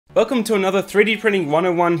Welcome to another 3D Printing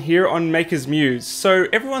 101 here on Makers Muse. So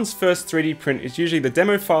everyone's first 3D print is usually the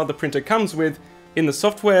demo file the printer comes with in the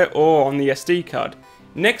software or on the SD card.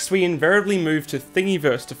 Next we invariably move to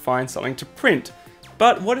Thingiverse to find something to print.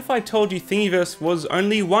 But what if I told you Thingiverse was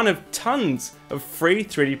only one of tons of free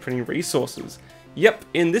 3D printing resources? Yep,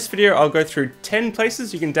 in this video I'll go through 10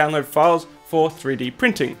 places you can download files for 3D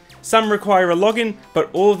printing. Some require a login, but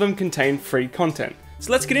all of them contain free content.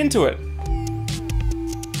 So let's get into it!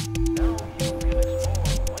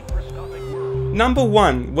 Number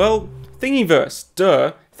 1, well, Thingiverse,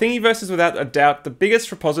 duh. Thingiverse is without a doubt the biggest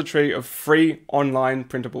repository of free online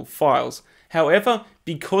printable files. However,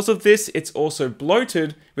 because of this, it's also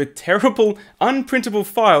bloated with terrible, unprintable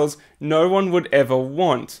files no one would ever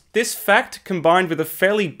want. This fact, combined with a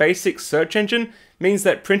fairly basic search engine, means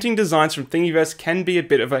that printing designs from Thingiverse can be a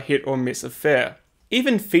bit of a hit or miss affair.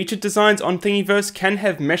 Even featured designs on Thingiverse can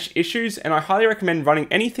have mesh issues, and I highly recommend running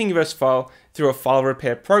any Thingiverse file through a file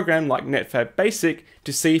repair program like Netfab Basic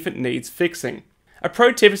to see if it needs fixing. A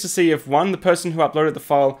pro tip is to see if 1, the person who uploaded the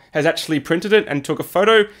file has actually printed it and took a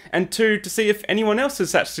photo, and 2, to see if anyone else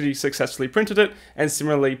has actually successfully printed it and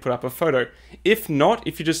similarly put up a photo. If not,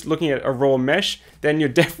 if you're just looking at a raw mesh, then you're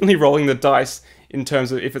definitely rolling the dice in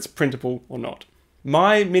terms of if it's printable or not.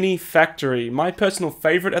 My Mini Factory, my personal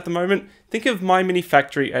favorite at the moment. Think of My Mini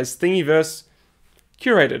Factory as Thingiverse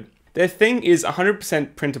curated. Their thing is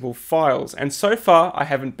 100% printable files, and so far I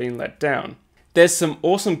haven't been let down. There's some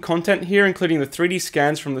awesome content here, including the 3D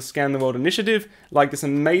scans from the Scan the World initiative, like this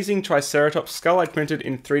amazing Triceratops skull I printed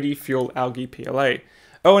in 3D Fuel Algae PLA.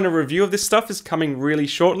 Oh, and a review of this stuff is coming really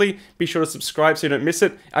shortly. Be sure to subscribe so you don't miss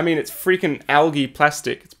it. I mean, it's freaking algae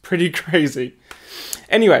plastic. It's pretty crazy.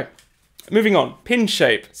 Anyway, moving on.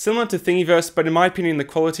 Pinshape. Similar to Thingiverse, but in my opinion the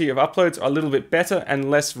quality of uploads are a little bit better and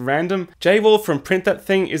less random. J-Wall from Print That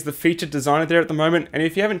Thing is the featured designer there at the moment, and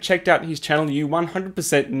if you haven't checked out his channel, you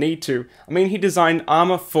 100% need to. I mean, he designed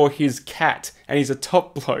armor for his cat, and he's a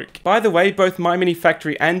top bloke. By the way, both My Mini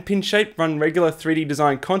Factory and Pinshape run regular 3D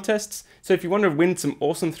design contests, so if you want to win some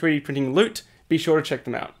awesome 3D printing loot, be sure to check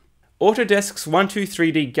them out. Autodesk's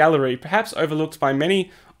 123D Gallery, perhaps overlooked by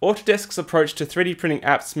many. Autodesk's approach to 3D printing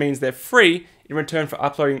apps means they're free in return for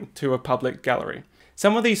uploading to a public gallery.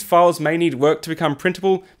 Some of these files may need work to become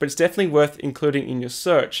printable, but it's definitely worth including in your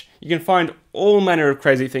search. You can find all manner of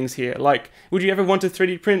crazy things here, like, would you ever want to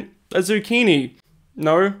 3D print a zucchini?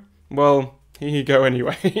 No? Well, here you go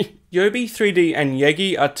anyway. Yobi3D and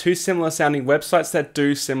Yegi are two similar sounding websites that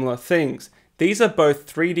do similar things. These are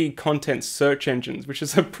both 3D content search engines, which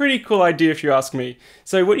is a pretty cool idea if you ask me.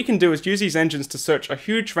 So what you can do is use these engines to search a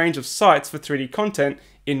huge range of sites for 3D content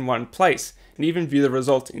in one place, and even view the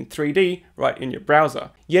results in 3D right in your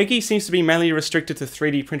browser. Yegi seems to be mainly restricted to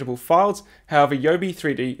 3D printable files, however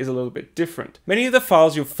Yobi3D is a little bit different. Many of the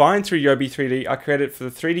files you'll find through Yobi3D are created for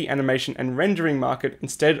the 3D animation and rendering market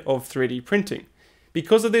instead of 3D printing.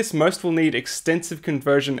 Because of this, most will need extensive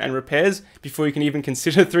conversion and repairs before you can even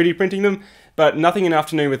consider 3D printing them, but nothing an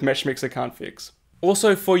afternoon with Mesh Mixer can't fix.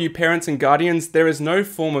 Also, for you parents and guardians, there is no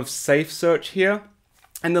form of safe search here,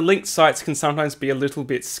 and the linked sites can sometimes be a little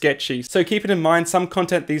bit sketchy, so keep it in mind some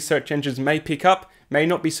content these search engines may pick up may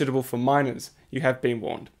not be suitable for minors. You have been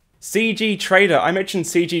warned. CG Trader. I mentioned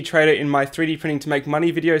CG Trader in my 3D printing to make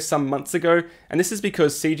money video some months ago, and this is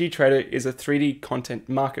because CG Trader is a 3D content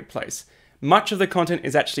marketplace. Much of the content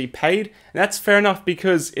is actually paid, and that's fair enough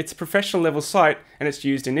because it's a professional level site and it's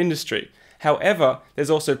used in industry. However, there's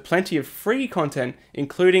also plenty of free content,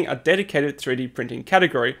 including a dedicated 3D printing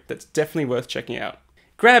category that's definitely worth checking out.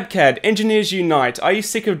 Grabcad, Engineers Unite. Are you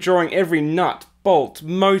sick of drawing every nut, bolt,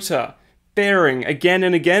 motor, bearing again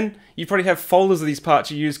and again? You probably have folders of these parts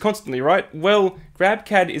you use constantly, right? Well,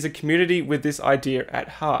 Grabcad is a community with this idea at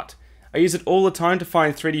heart. I use it all the time to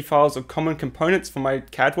find 3D files of common components for my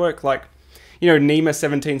CAD work, like NEMA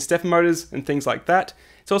 17 stepper motors and things like that.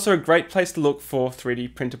 It's also a great place to look for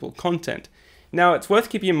 3D printable content. Now, it's worth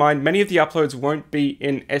keeping in mind many of the uploads won't be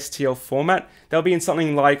in STL format. They'll be in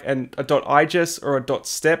something like a .igest or a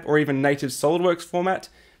 .step or even native SolidWorks format,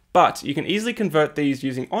 but you can easily convert these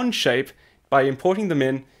using Onshape by importing them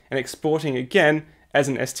in and exporting again as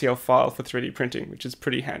an STL file for 3D printing, which is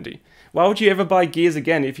pretty handy. Why would you ever buy gears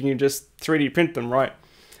again if you can just 3D print them, right?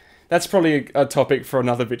 That's probably a topic for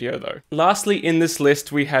another video though. Lastly in this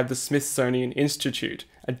list we have the Smithsonian Institute,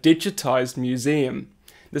 a digitized museum.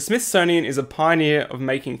 The Smithsonian is a pioneer of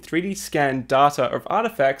making 3D scanned data of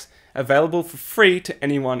artifacts available for free to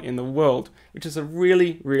anyone in the world, which is a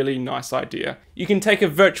really, really nice idea. You can take a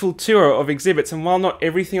virtual tour of exhibits, and while not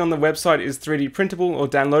everything on the website is 3D printable or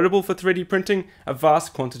downloadable for 3D printing, a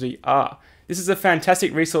vast quantity are. This is a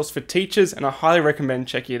fantastic resource for teachers and I highly recommend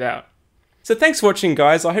checking it out. So thanks for watching,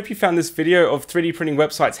 guys. I hope you found this video of 3D printing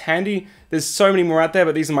websites handy. There's so many more out there,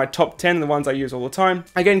 but these are my top 10, the ones I use all the time.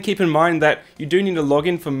 Again, keep in mind that you do need a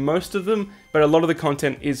login for most of them, but a lot of the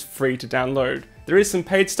content is free to download. There is some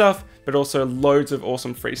paid stuff, but also loads of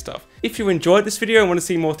awesome free stuff. If you enjoyed this video and want to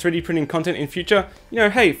see more 3D printing content in future,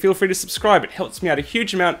 hey, feel free to subscribe. It helps me out a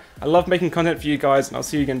huge amount. I love making content for you guys, and I'll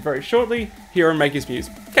see you again very shortly here on Makers Muse.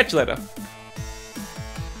 Catch you later.